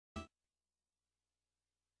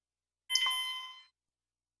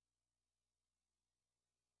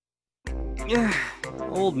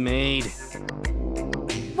Old maid.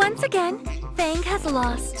 Once again, Fang has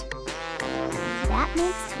lost. That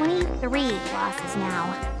makes 23 losses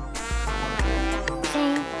now.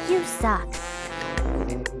 Fang, you suck.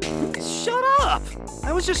 Shut up!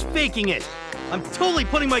 I was just faking it. I'm totally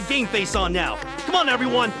putting my game face on now. Come on,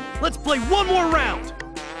 everyone. Let's play one more round.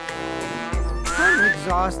 I'm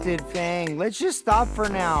exhausted, Fang. Let's just stop for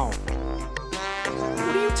now.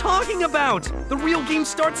 What are you talking about? The real game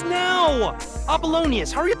starts now.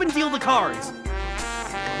 Apollonius, hurry up and deal the cards.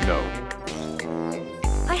 No.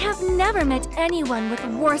 I have never met anyone with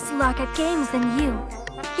worse luck at games than you.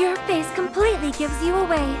 Your face completely gives you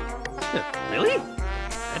away. Really?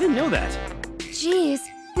 I didn't know that. Jeez,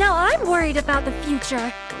 now I'm worried about the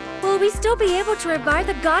future. Will we still be able to revive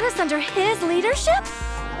the goddess under his leadership?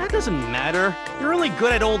 That doesn't matter. You're only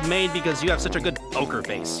good at Old Maid because you have such a good poker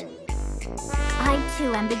face. I,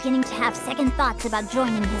 too, am beginning to have second thoughts about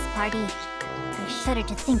joining his party. I shudder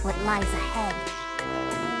to think what lies ahead.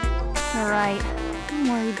 Alright, I'm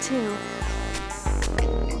worried too.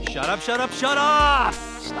 Shut up, shut up, shut up!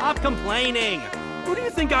 Stop complaining! Who do you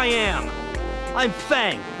think I am? I'm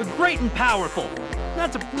Fang, the great and powerful.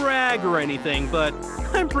 Not to brag or anything, but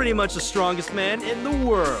I'm pretty much the strongest man in the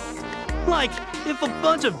world. Like, if a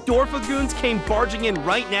bunch of Dorfagoons came barging in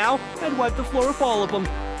right now, I'd wipe the floor with all of them.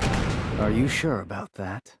 Are you sure about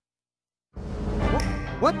that?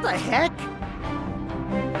 What the heck?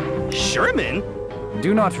 Sherman?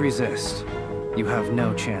 Do not resist. You have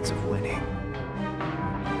no chance of winning.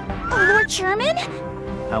 Lord Sherman?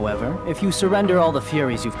 However, if you surrender all the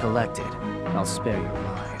Furies you've collected, I'll spare your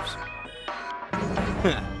lives.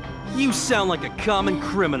 You sound like a common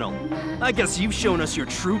criminal. I guess you've shown us your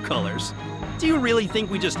true colors. Do you really think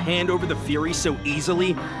we just hand over the Furies so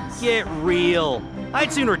easily? Get real.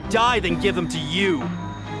 I'd sooner die than give them to you.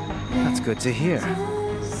 That's good to hear.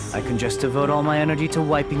 I can just devote all my energy to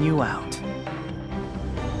wiping you out.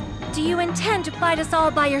 Do you intend to fight us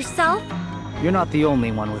all by yourself? You're not the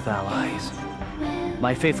only one with allies.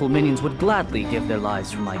 My faithful minions would gladly give their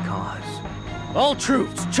lives for my cause. All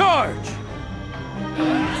troops, charge!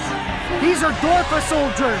 These are Dorfa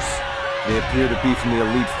soldiers! They appear to be from the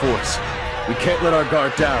elite force. We can't let our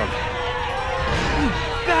guard down. You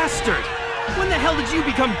bastard! When the hell did you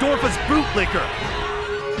become Dorfa's bootlicker?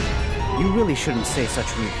 You really shouldn't say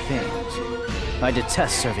such rude things. I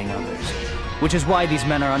detest serving others, which is why these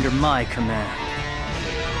men are under my command.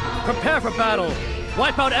 Prepare for battle!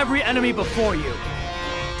 Wipe out every enemy before you!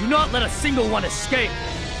 Do not let a single one escape!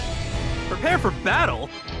 Prepare for battle?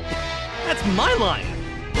 That's my line!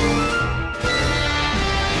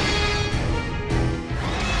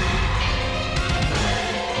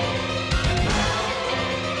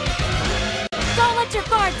 Don't let your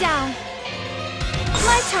guard down!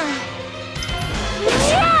 My turn!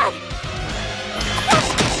 Yeah!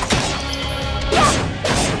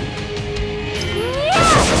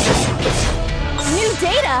 New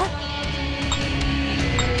data?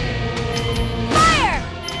 Fire!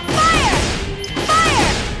 Fire! Fire!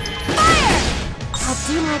 Fire! I'll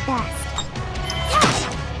do my best.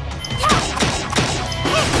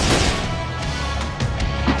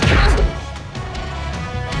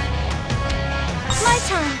 My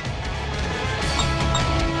turn!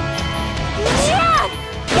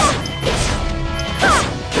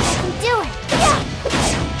 Do it!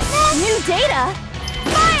 New data?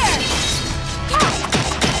 Fire! Fire!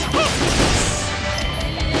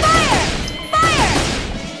 Fire!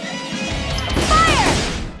 Fire!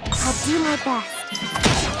 I'll do my best.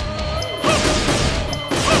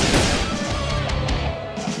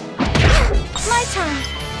 My turn!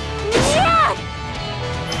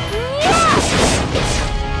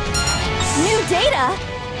 New data?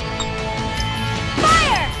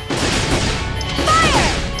 Fire! Fire!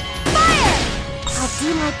 Fire! I'll do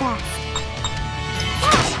my best.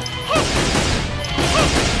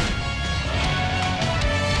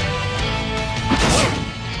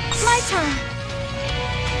 My turn!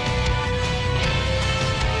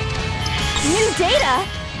 New data?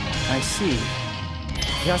 I see.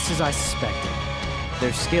 Just as I suspected.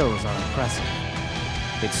 Their skills are impressive.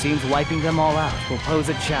 It seems wiping them all out will pose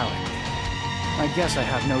a challenge. I guess I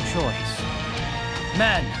have no choice.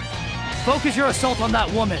 Men, focus your assault on that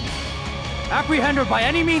woman. Apprehend her by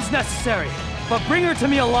any means necessary, but bring her to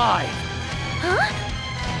me alive. Huh?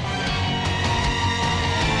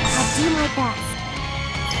 I'll do my best.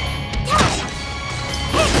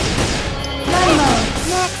 Memo!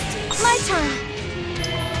 Next! My turn!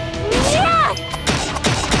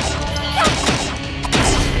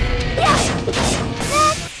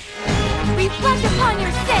 Reflect upon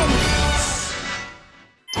your sins!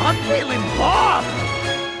 I'm feeling bombed!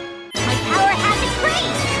 My power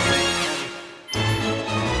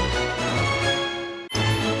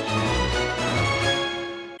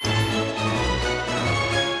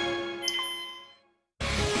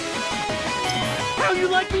how you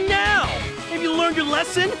like me now! Have you learned your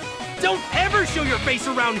lesson? Don't ever show your face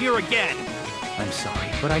around here again! I'm sorry,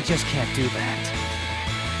 but I just can't do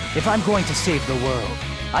that. If I'm going to save the world,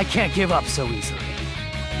 I can't give up so easily.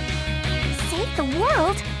 Save the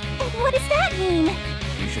world? What does that mean?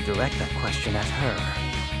 You should direct that question at her.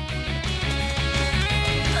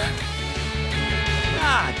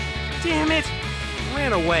 God damn it!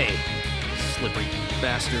 Ran away. Slippery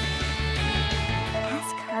bastard.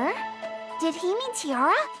 Ask her? Did he mean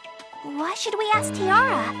Tiara? Why should we ask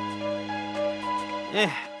Tiara?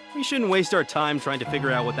 We shouldn't waste our time trying to figure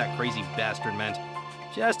out what that crazy bastard meant.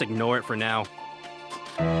 Just ignore it for now.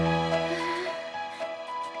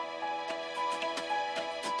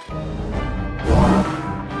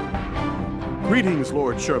 Greetings,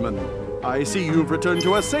 Lord Sherman. I see you've returned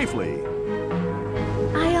to us safely.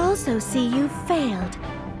 I also see you failed.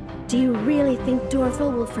 Do you really think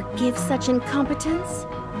Dorfel will forgive such incompetence?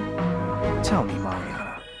 Tell me,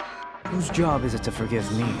 Marianna, whose job is it to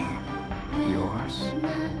forgive me? Yours?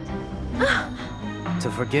 To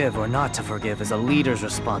forgive or not to forgive is a leader's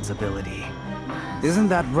responsibility. Isn't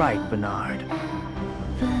that right, Bernard?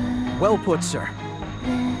 Well put, sir.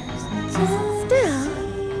 Still,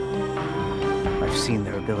 I've seen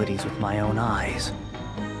their abilities with my own eyes.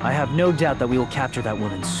 I have no doubt that we will capture that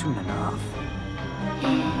woman soon enough.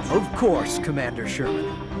 Of course, Commander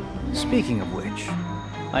Sherman. Speaking of which,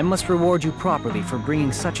 I must reward you properly for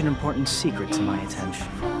bringing such an important secret to my attention.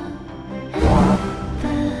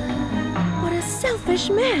 what a selfish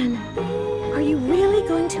man. Are you really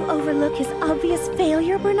going to overlook his obvious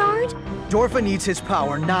failure, Bernard? Dorfa needs his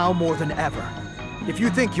power now more than ever. If you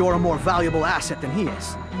think you're a more valuable asset than he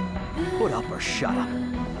is, put up or shut up.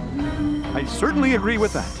 I certainly agree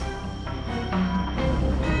with that.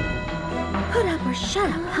 Put up or shut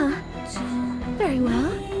up, huh? Very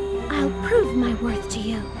well. I'll prove my worth to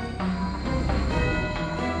you.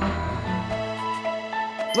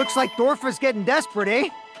 Looks like Dorfa's getting desperate, eh?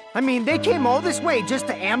 I mean, they came all this way just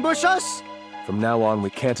to ambush us? From now on, we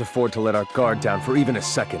can't afford to let our guard down for even a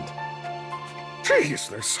second. Jeez,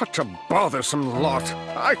 they're such a bothersome lot.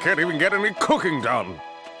 I can't even get any cooking done.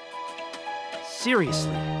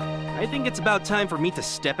 Seriously, I think it's about time for me to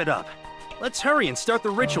step it up. Let's hurry and start the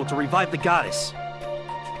ritual to revive the goddess.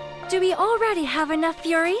 Do we already have enough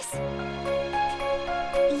Furies?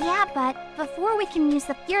 Yeah, but before we can use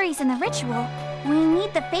the Furies in the ritual, we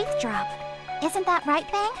need the Faith Drop. Isn't that right,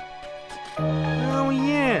 Bang? Oh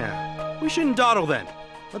yeah. We shouldn't dawdle then.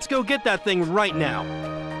 Let's go get that thing right now.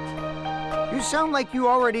 You sound like you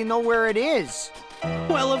already know where it is.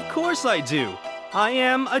 Well, of course I do. I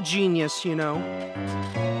am a genius, you know.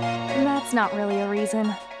 That's not really a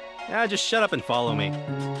reason. Just shut up and follow me.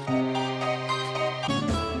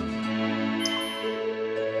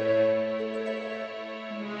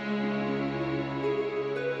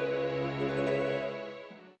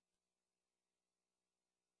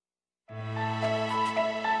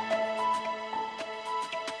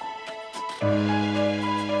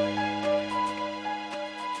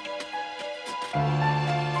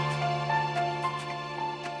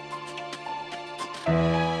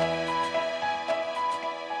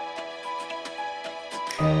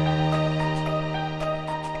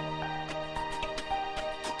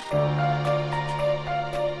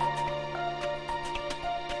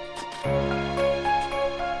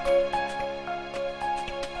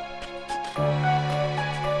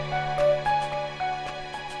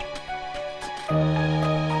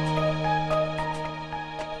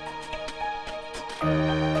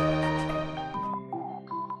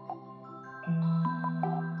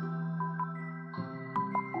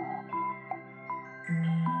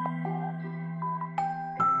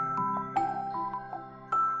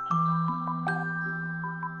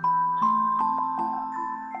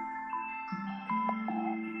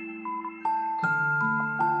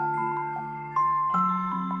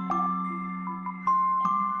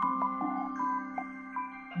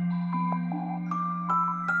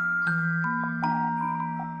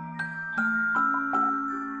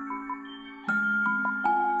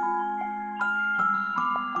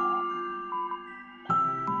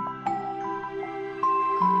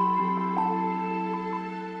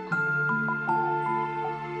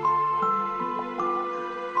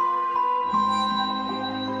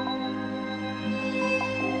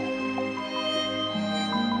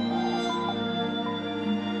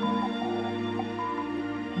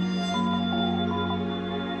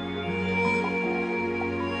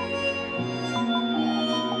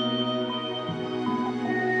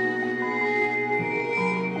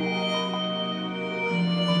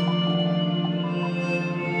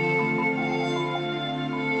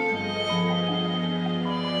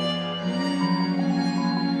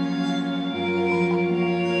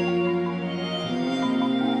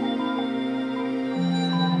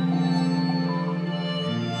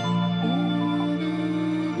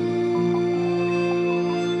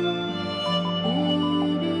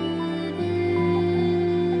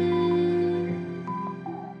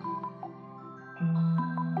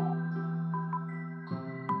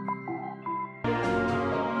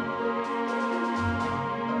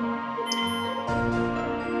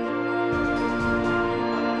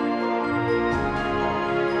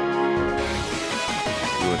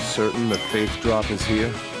 certain the faith drop is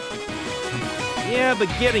here? Yeah, but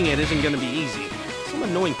getting it isn't gonna be easy. Some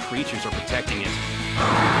annoying creatures are protecting it.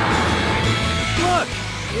 Look!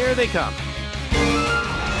 Here they come.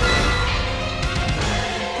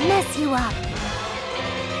 Mess you up.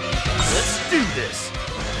 Let's do this!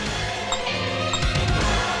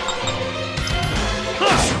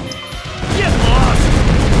 Get lost!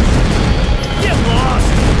 Get lost!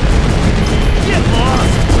 Get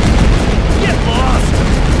lost! Get lost!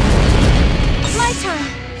 My turn.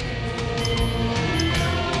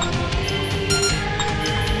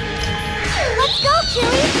 Let's go,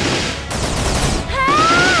 Chewie!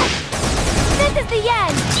 Ah! This is the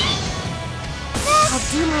end. I'll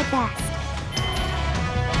do my best.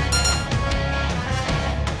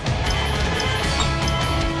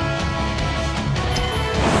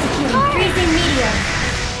 Freezing meteor.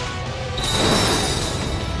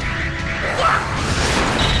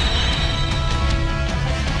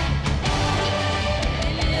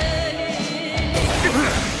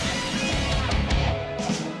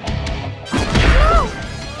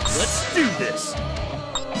 Let's do this!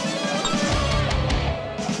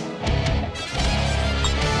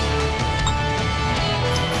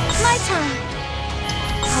 My turn.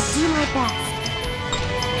 I'll do my best.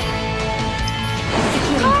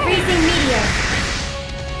 Freezing meteor.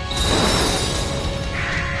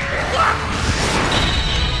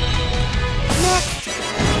 Next.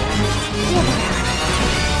 Give it up.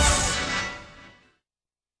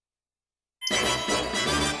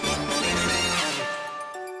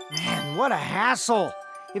 Man, what a hassle!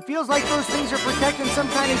 It feels like those things are protecting some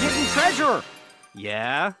kind of hidden treasure!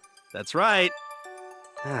 Yeah, that's right.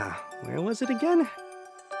 Where was it again?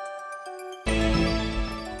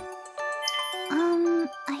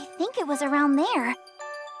 I think it was around there.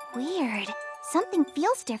 Weird. Something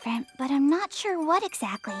feels different, but I'm not sure what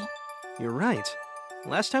exactly. You're right.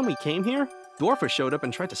 Last time we came here, Dorfa showed up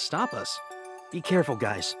and tried to stop us. Be careful,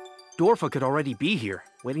 guys. Dorfa could already be here,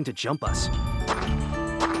 waiting to jump us.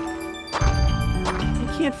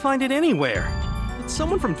 I can't find it anywhere. Did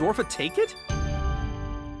someone from Dorfa take it?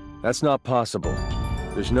 That's not possible.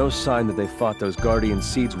 There's no sign that they fought those guardian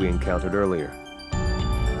seeds we encountered earlier.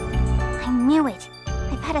 I knew it.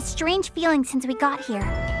 I've had a strange feeling since we got here.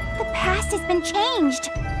 The past has been changed.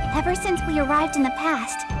 Ever since we arrived in the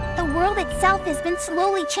past, the world itself has been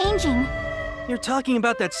slowly changing. You're talking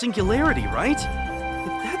about that singularity, right?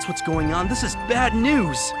 If that's what's going on, this is bad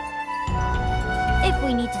news. If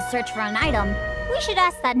we need to search for an item, we should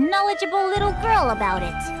ask that knowledgeable little girl about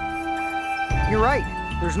it. You're right.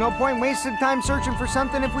 There's no point wasting time searching for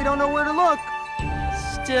something if we don't know where to look.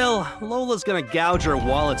 Still, Lola's gonna gouge our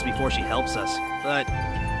wallets before she helps us. But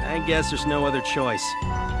I guess there's no other choice.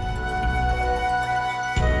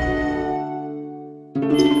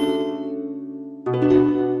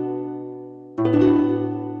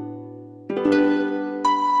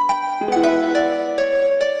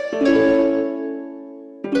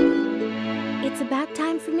 It's about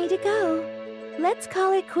time for me to go. Let's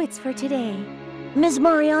call it quits for today. Ms.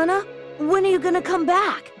 Marianna, when are you gonna come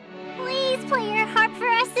back? Please play your harp for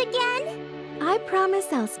us again. I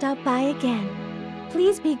promise I'll stop by again.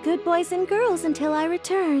 Please be good boys and girls until I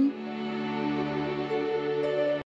return.